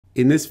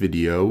In this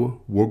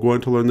video, we're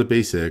going to learn the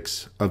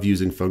basics of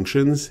using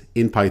functions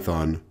in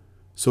Python.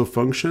 So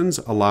functions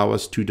allow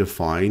us to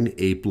define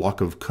a block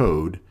of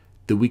code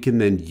that we can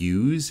then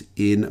use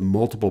in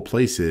multiple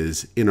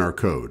places in our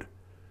code.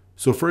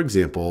 So for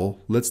example,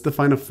 let's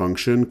define a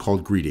function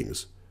called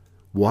greetings.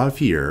 We'll have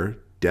here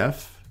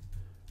def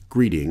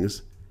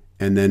greetings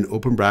and then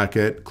open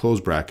bracket, close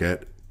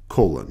bracket,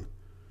 colon.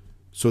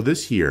 So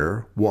this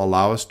here will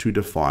allow us to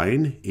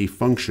define a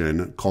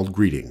function called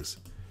greetings.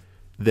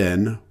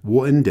 Then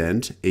we'll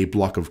indent a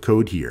block of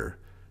code here.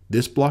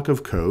 This block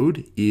of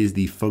code is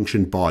the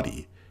function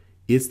body.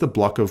 It's the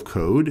block of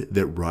code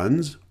that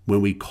runs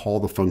when we call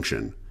the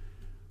function.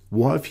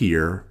 We'll have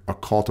here a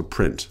call to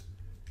print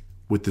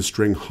with the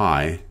string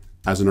hi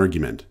as an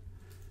argument.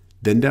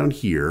 Then down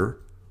here,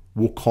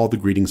 we'll call the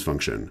greetings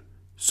function.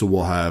 So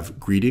we'll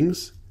have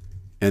greetings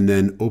and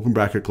then open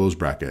bracket, close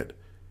bracket.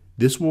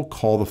 This will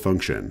call the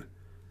function.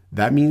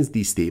 That means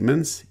these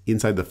statements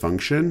inside the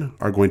function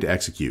are going to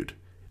execute.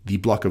 The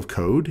block of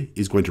code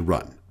is going to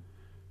run.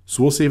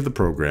 So we'll save the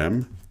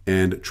program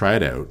and try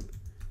it out.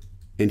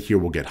 And here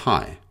we'll get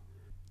hi.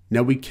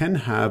 Now we can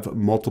have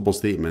multiple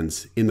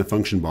statements in the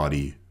function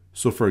body.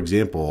 So for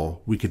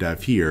example, we could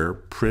have here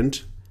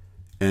print,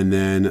 and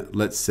then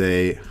let's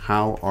say,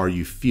 how are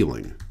you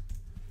feeling?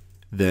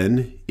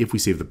 Then if we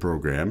save the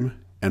program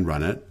and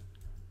run it,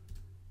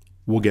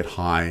 we'll get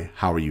hi,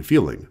 how are you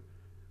feeling?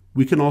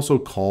 We can also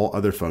call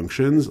other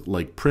functions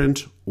like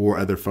print or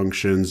other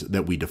functions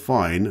that we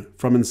define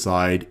from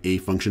inside a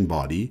function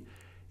body,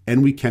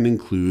 and we can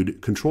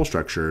include control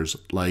structures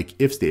like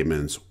if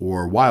statements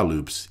or while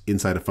loops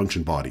inside a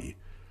function body.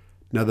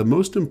 Now the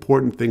most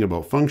important thing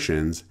about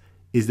functions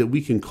is that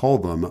we can call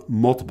them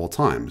multiple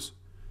times.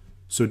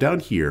 So down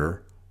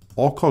here,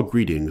 I'll call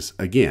greetings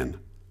again.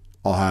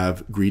 I'll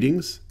have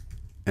greetings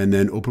and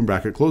then open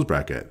bracket, close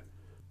bracket.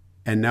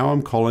 And now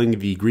I'm calling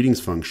the greetings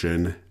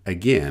function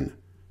again.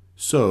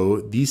 So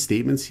these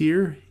statements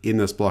here in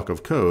this block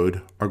of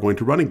code are going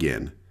to run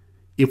again.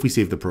 If we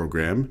save the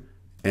program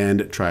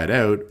and try it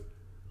out,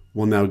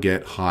 we'll now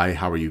get hi,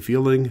 how are you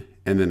feeling?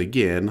 And then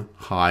again,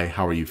 hi,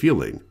 how are you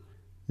feeling?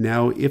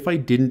 Now, if I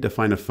didn't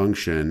define a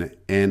function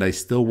and I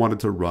still wanted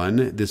to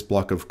run this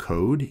block of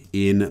code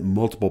in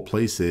multiple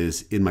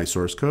places in my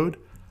source code,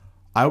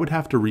 I would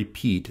have to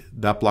repeat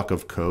that block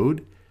of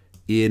code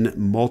in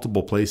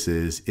multiple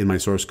places in my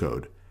source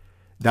code.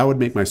 That would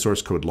make my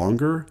source code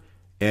longer,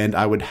 and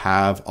I would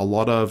have a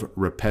lot of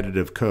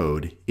repetitive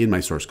code in my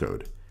source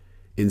code.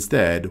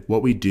 Instead,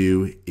 what we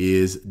do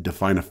is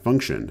define a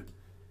function.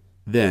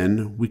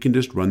 Then we can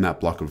just run that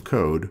block of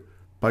code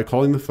by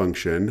calling the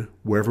function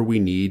wherever we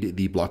need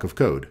the block of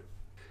code.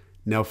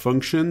 Now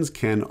functions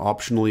can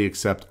optionally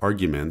accept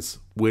arguments,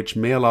 which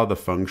may allow the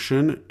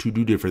function to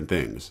do different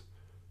things.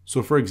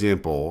 So for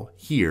example,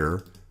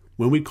 here,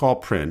 when we call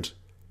print,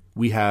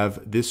 we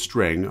have this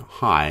string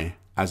hi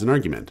as an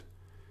argument.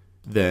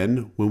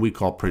 Then when we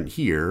call print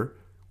here,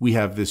 we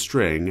have this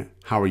string,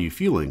 how are you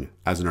feeling,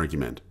 as an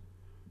argument.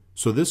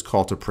 So this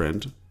call to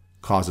print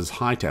causes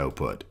hi to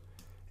output,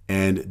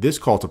 and this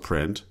call to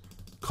print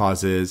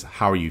causes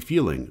how are you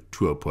feeling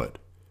to output.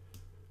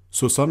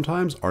 So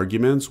sometimes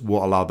arguments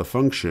will allow the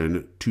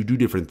function to do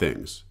different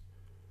things.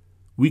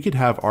 We could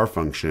have our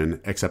function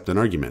accept an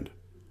argument.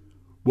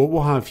 What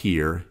we'll have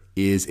here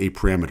is a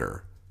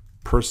parameter,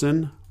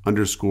 person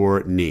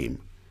underscore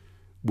name,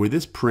 where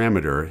this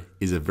parameter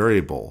is a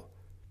variable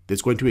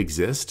that's going to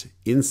exist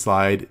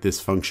inside this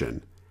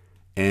function.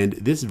 And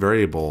this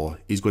variable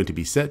is going to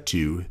be set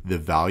to the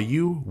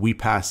value we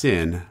pass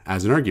in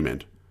as an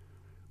argument.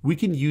 We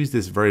can use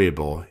this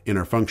variable in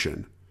our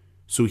function.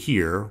 So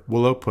here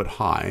we'll output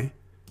hi,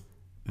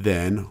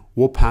 then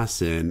we'll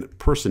pass in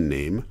person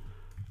name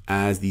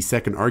as the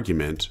second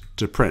argument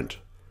to print.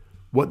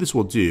 What this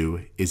will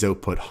do is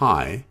output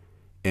hi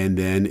and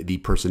then the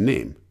person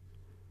name.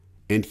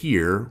 And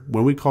here,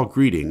 when we call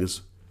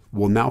greetings,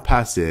 we'll now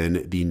pass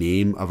in the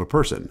name of a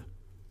person.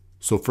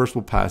 So first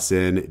we'll pass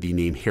in the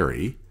name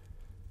Harry.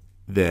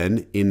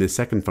 Then in the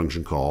second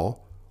function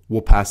call,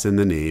 we'll pass in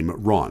the name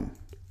Ron.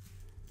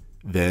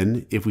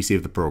 Then if we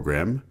save the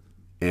program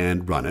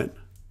and run it,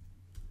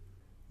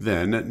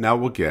 then now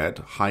we'll get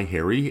hi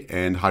Harry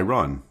and hi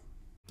Ron.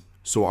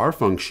 So our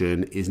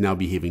function is now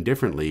behaving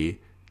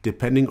differently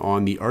depending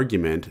on the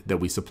argument that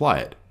we supply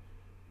it.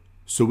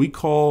 So we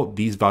call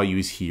these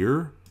values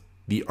here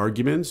the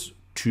arguments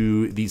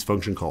to these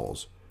function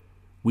calls.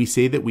 We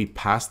say that we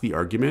pass the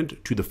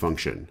argument to the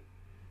function.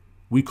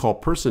 We call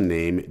person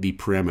name the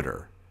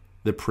parameter.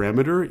 The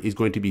parameter is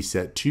going to be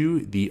set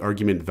to the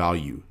argument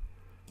value.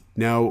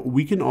 Now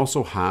we can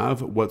also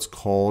have what's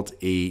called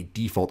a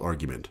default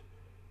argument.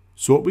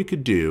 So what we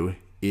could do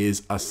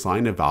is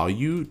assign a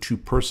value to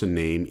person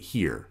name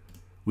here.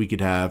 We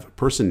could have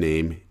person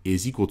name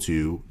is equal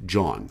to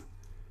John.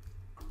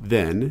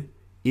 Then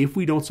if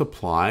we don't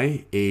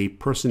supply a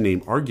person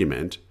name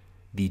argument,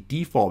 the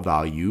default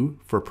value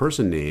for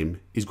person name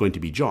is going to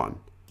be John.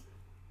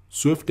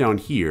 So if down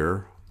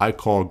here I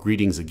call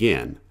greetings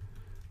again,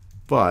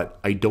 but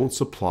I don't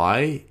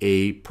supply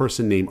a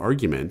person name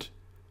argument,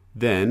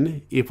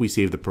 Then, if we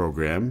save the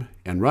program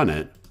and run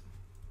it,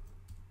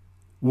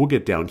 we'll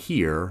get down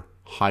here,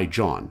 hi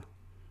John.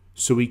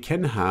 So we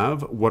can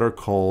have what are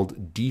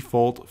called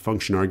default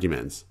function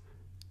arguments.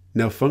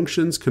 Now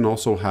functions can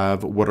also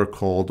have what are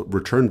called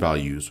return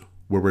values,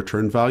 where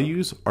return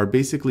values are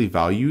basically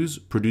values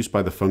produced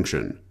by the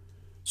function.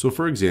 So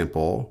for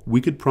example,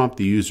 we could prompt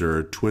the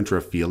user to enter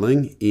a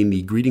feeling in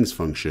the greetings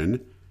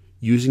function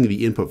using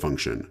the input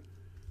function.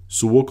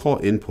 So we'll call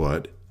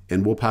input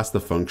and we'll pass the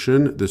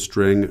function the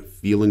string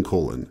feeling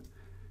colon.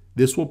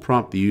 This will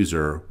prompt the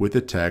user with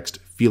the text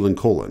feeling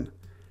colon.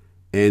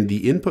 And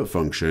the input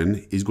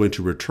function is going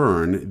to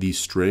return the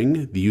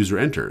string the user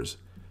enters.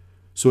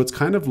 So it's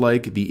kind of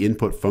like the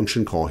input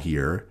function call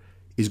here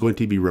is going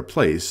to be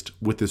replaced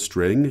with the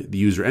string the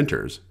user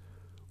enters.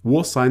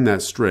 We'll assign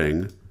that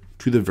string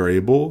to the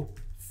variable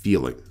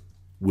feeling,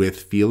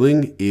 with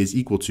feeling is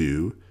equal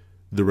to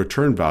the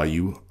return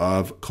value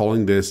of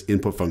calling this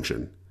input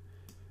function.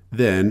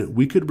 Then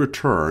we could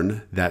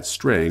return that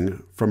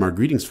string from our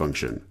greetings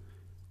function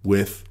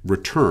with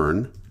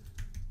return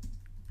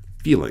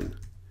feeling.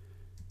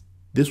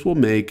 This will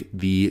make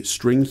the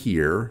string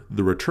here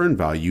the return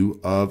value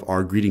of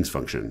our greetings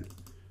function.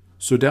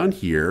 So down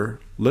here,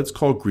 let's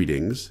call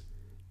greetings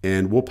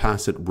and we'll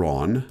pass it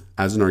Ron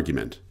as an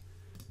argument.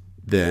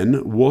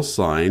 Then we'll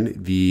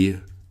assign the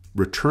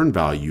return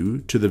value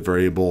to the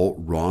variable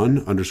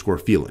Ron underscore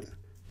feeling.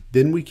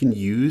 Then we can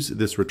use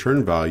this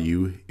return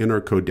value in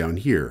our code down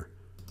here.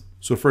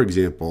 So for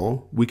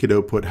example, we could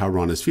output how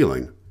Ron is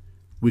feeling.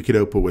 We could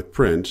output with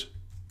print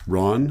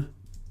Ron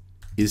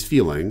is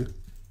feeling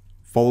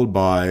followed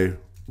by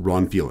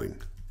Ron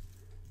feeling.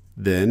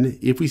 Then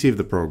if we save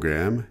the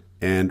program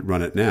and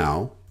run it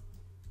now,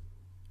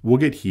 we'll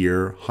get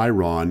here, hi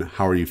Ron,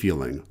 how are you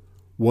feeling?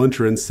 We'll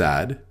enter in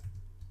sad,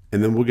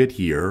 and then we'll get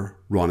here,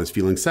 Ron is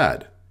feeling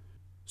sad.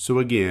 So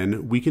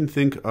again, we can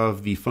think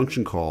of the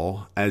function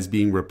call as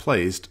being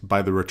replaced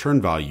by the return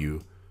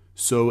value.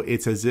 So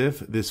it's as if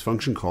this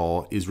function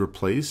call is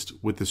replaced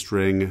with the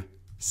string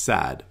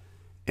sad,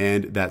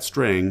 and that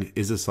string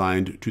is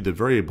assigned to the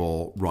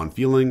variable Ron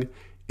feeling,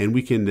 and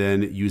we can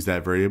then use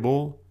that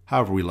variable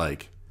however we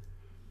like.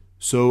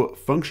 So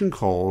function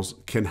calls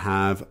can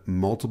have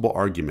multiple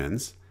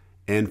arguments,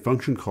 and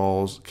function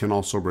calls can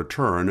also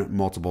return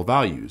multiple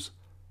values.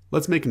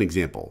 Let's make an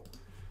example.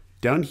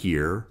 Down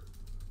here,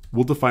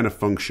 we'll define a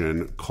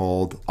function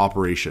called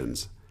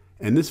operations,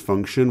 and this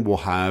function will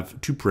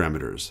have two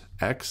parameters,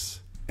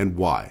 x and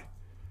y.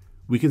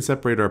 We can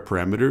separate our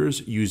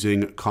parameters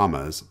using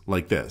commas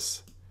like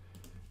this.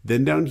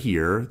 Then down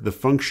here, the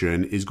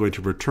function is going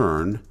to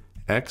return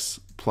x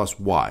plus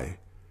y.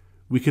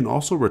 We can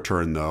also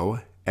return,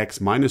 though,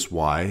 x minus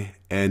y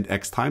and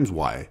x times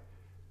y.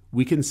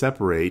 We can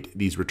separate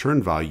these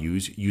return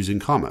values using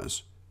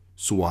commas.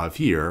 So we'll have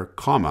here,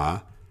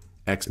 comma,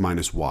 x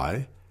minus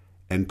y,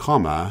 and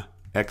comma,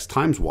 x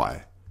times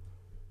y.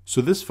 So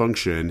this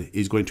function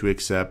is going to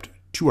accept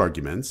two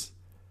arguments,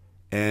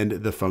 and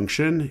the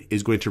function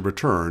is going to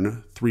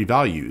return three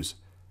values,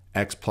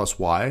 x plus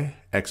y,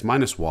 x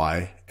minus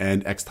y,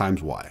 and x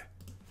times y.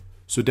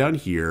 So down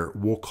here,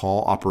 we'll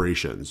call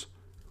operations.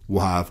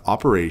 We'll have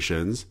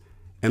operations,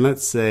 and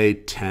let's say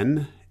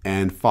 10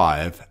 and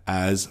 5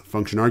 as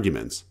function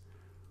arguments.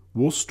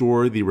 We'll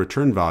store the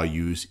return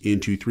values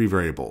into three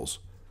variables.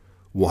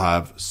 We'll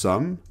have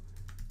sum,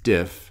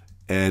 diff,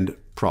 and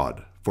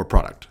prod for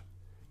product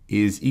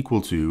is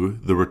equal to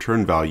the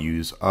return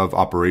values of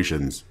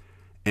operations.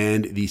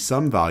 And the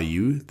sum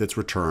value that's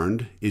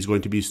returned is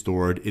going to be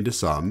stored into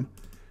sum.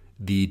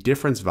 The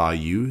difference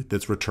value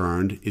that's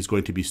returned is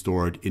going to be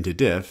stored into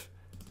diff,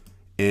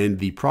 and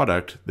the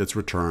product that's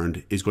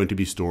returned is going to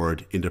be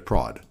stored into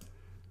prod.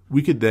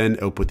 We could then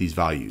output these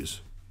values.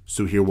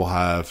 So here we'll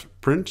have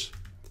print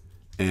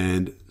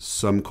and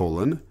sum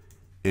colon,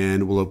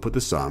 and we'll output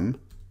the sum,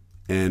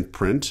 and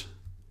print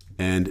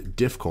and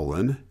diff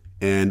colon,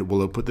 and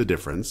we'll output the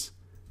difference,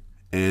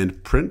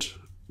 and print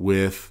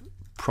with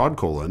prod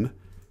colon,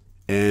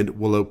 and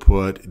we'll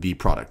output the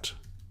product.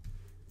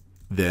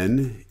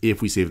 Then,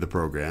 if we save the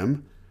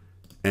program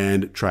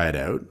and try it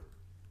out,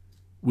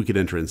 we could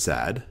enter in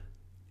sad,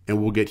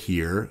 and we'll get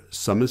here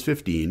sum is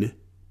 15,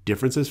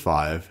 difference is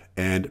 5,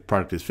 and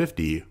product is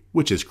 50,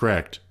 which is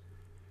correct.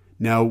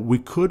 Now, we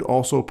could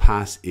also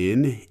pass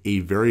in a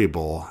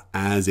variable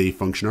as a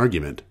function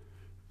argument.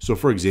 So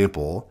for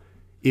example,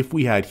 if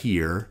we had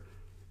here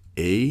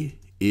a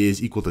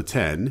is equal to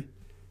 10,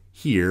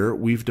 here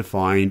we've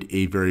defined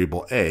a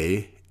variable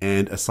a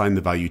and assigned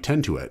the value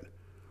 10 to it.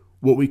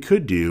 What we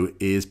could do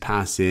is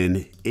pass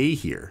in a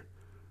here.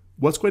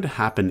 What's going to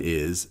happen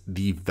is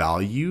the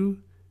value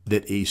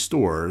that a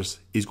stores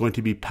is going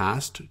to be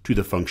passed to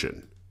the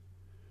function.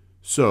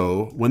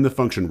 So when the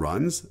function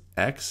runs,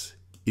 x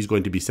is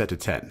going to be set to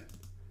 10.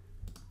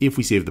 If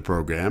we save the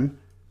program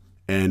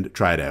and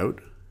try it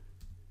out,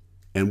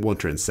 and we'll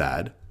enter in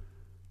sad,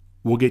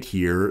 we'll get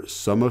here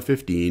sum of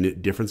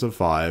 15, difference of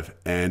 5,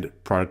 and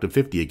product of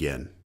 50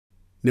 again.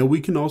 Now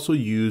we can also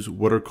use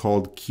what are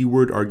called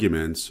keyword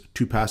arguments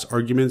to pass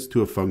arguments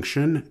to a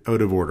function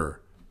out of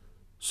order.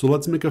 So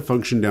let's make a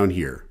function down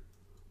here.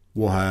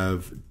 We'll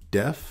have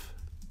def,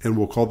 and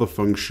we'll call the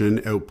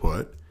function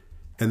output,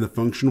 and the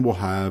function will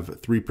have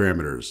 3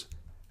 parameters,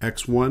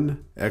 x1,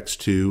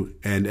 x2,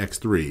 and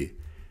x3.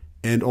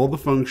 And all the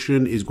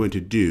function is going to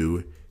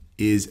do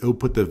is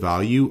output the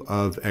value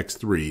of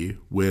x3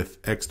 with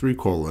x3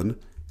 colon,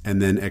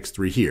 and then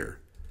x3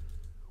 here.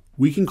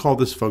 We can call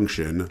this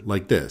function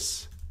like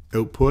this,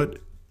 output,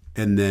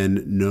 and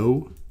then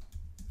no,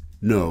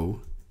 no,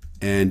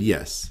 and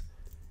yes.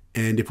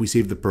 And if we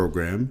save the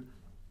program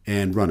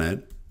and run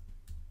it,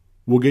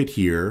 we'll get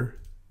here,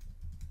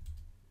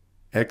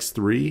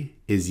 x3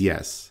 is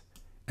yes.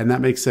 And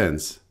that makes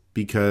sense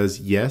because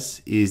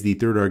yes is the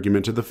third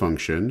argument to the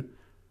function.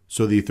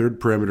 So the third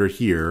parameter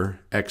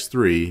here,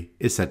 x3,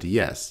 is set to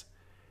yes.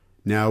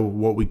 Now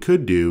what we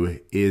could do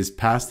is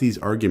pass these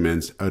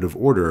arguments out of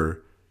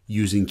order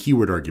using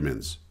keyword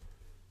arguments.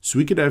 So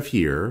we could have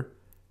here,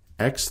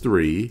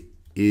 x3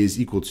 is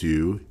equal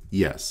to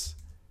yes,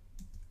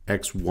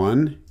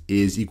 x1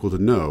 is equal to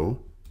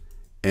no,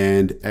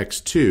 and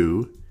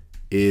x2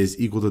 is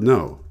equal to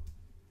no.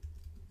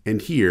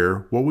 And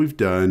here, what we've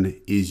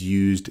done is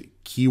used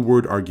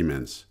keyword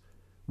arguments.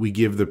 We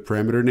give the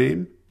parameter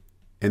name,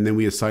 and then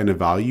we assign a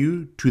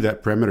value to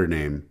that parameter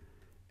name.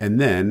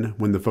 And then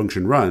when the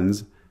function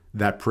runs,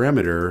 that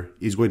parameter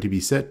is going to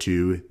be set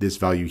to this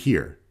value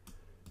here.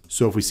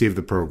 So if we save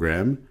the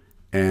program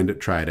and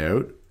try it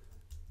out,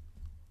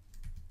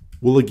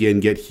 we'll again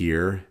get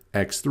here,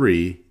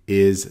 x3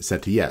 is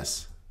set to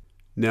yes.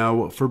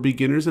 Now, for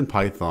beginners in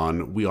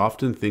Python, we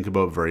often think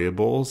about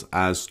variables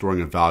as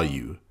storing a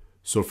value.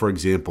 So for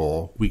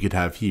example, we could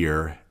have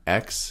here,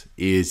 x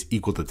is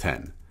equal to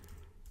 10.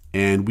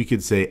 And we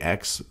could say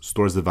x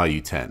stores the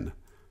value 10.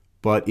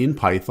 But in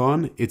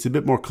Python, it's a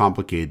bit more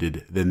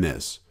complicated than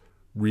this.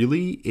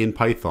 Really, in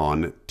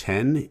Python,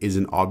 10 is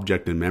an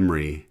object in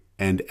memory,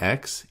 and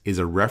x is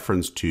a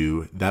reference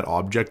to that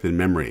object in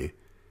memory.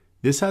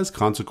 This has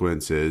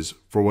consequences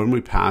for when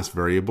we pass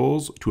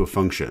variables to a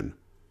function.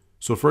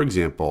 So for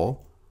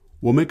example,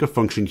 we'll make a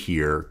function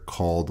here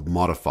called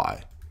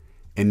modify.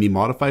 And the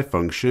modify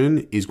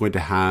function is going to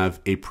have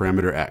a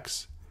parameter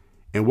x.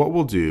 And what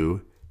we'll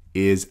do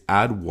is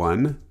add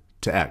 1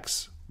 to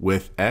x,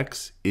 with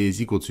x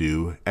is equal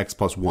to x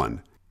plus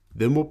 1.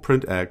 Then we'll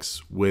print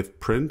x with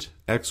print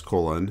x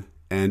colon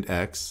and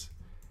x.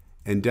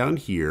 And down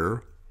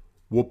here,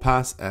 we'll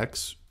pass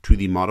x to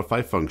the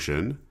modify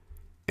function,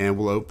 and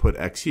we'll output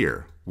x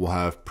here. We'll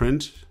have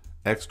print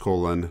x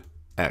colon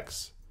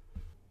x.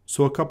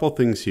 So a couple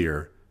things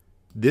here.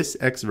 This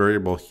x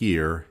variable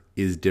here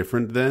is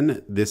different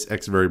than this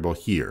x variable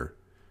here.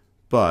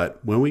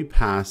 But when we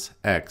pass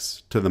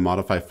x to the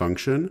modify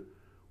function,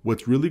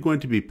 what's really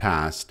going to be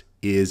passed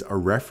is a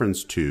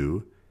reference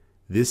to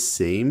this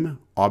same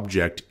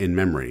object in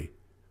memory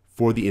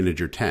for the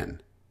integer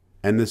 10.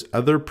 And this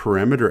other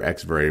parameter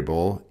x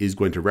variable is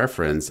going to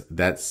reference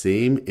that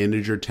same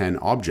integer 10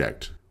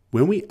 object.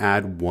 When we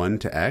add 1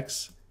 to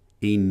x,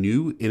 a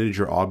new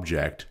integer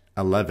object,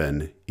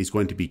 11, is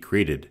going to be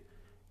created,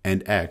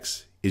 and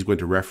x is going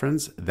to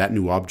reference that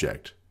new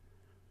object.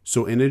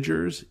 So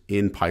integers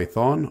in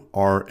Python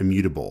are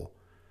immutable.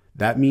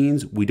 That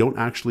means we don't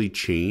actually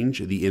change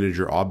the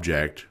integer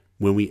object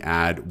when we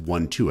add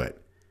 1 to it.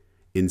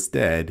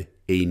 Instead,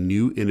 a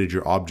new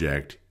integer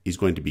object is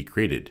going to be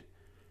created.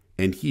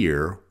 And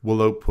here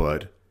we'll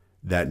output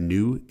that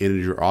new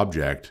integer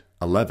object,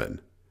 11.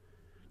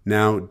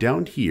 Now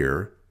down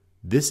here,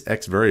 this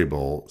x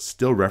variable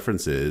still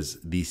references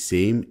the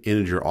same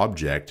integer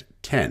object,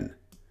 10.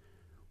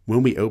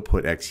 When we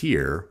output x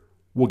here,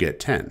 we'll get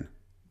 10.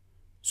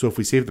 So if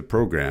we save the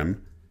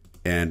program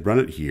and run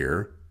it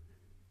here,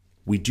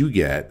 we do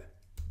get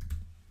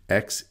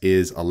x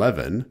is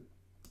 11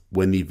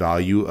 when the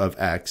value of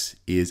x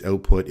is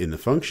output in the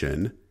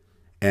function,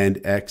 and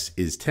x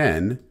is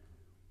 10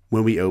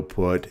 when we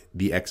output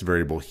the x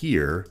variable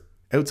here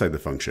outside the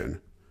function.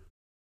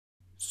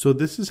 So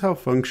this is how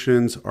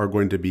functions are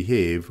going to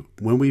behave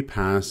when we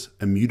pass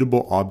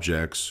immutable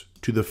objects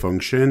to the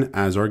function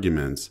as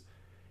arguments.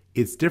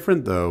 It's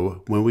different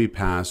though when we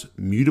pass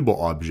mutable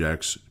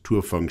objects to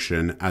a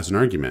function as an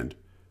argument.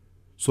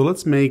 So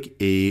let's make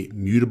a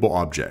mutable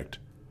object.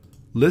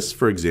 Lists,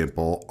 for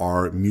example,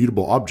 are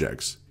mutable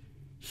objects.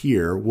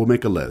 Here we'll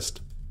make a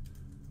list.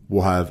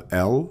 We'll have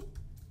L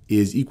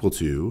is equal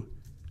to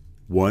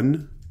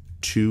 1,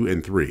 2,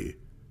 and 3.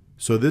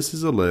 So this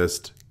is a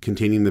list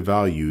containing the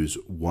values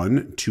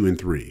 1, 2, and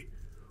 3.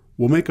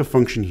 We'll make a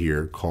function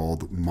here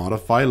called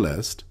modify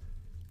list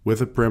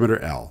with a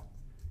parameter L.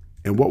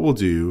 And what we'll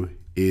do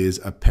is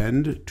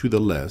append to the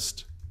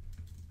list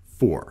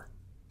 4.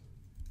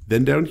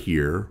 Then down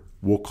here,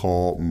 we'll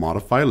call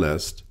modify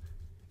list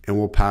and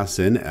we'll pass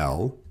in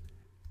L.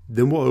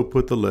 Then we'll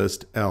output the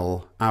list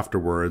L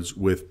afterwards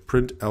with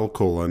print L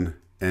colon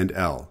and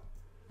L.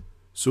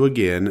 So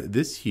again,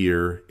 this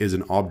here is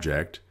an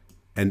object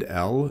and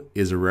L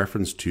is a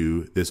reference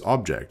to this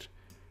object.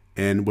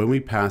 And when we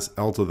pass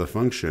L to the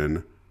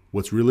function,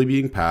 what's really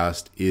being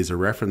passed is a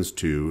reference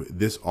to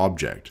this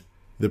object.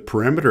 The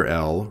parameter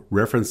L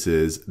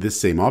references this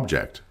same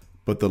object,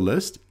 but the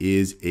list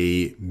is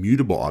a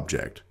mutable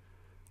object.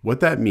 What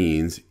that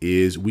means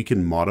is we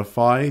can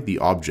modify the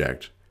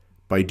object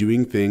by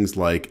doing things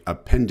like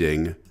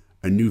appending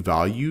a new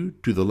value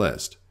to the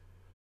list.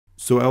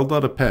 So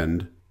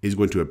L.append is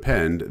going to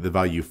append the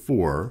value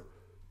 4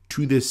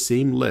 to this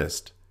same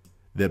list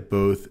that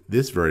both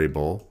this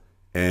variable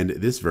and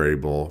this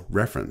variable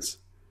reference.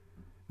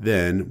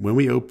 Then when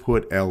we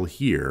output L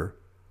here,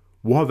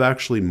 we'll have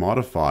actually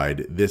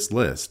modified this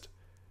list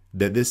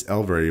that this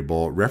L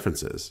variable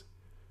references.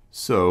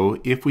 So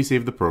if we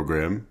save the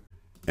program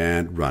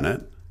and run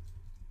it,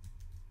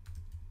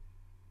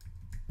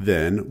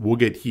 then we'll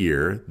get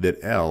here that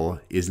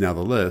L is now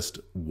the list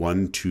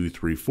 1, 2,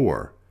 3,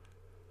 4.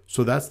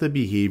 So that's the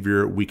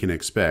behavior we can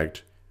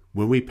expect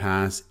when we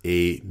pass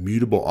a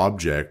mutable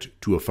object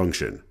to a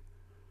function.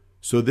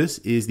 So this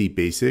is the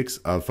basics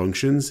of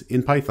functions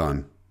in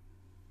Python.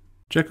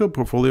 Check out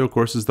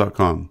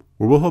portfoliocourses.com,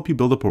 where we'll help you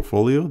build a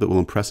portfolio that will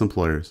impress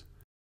employers.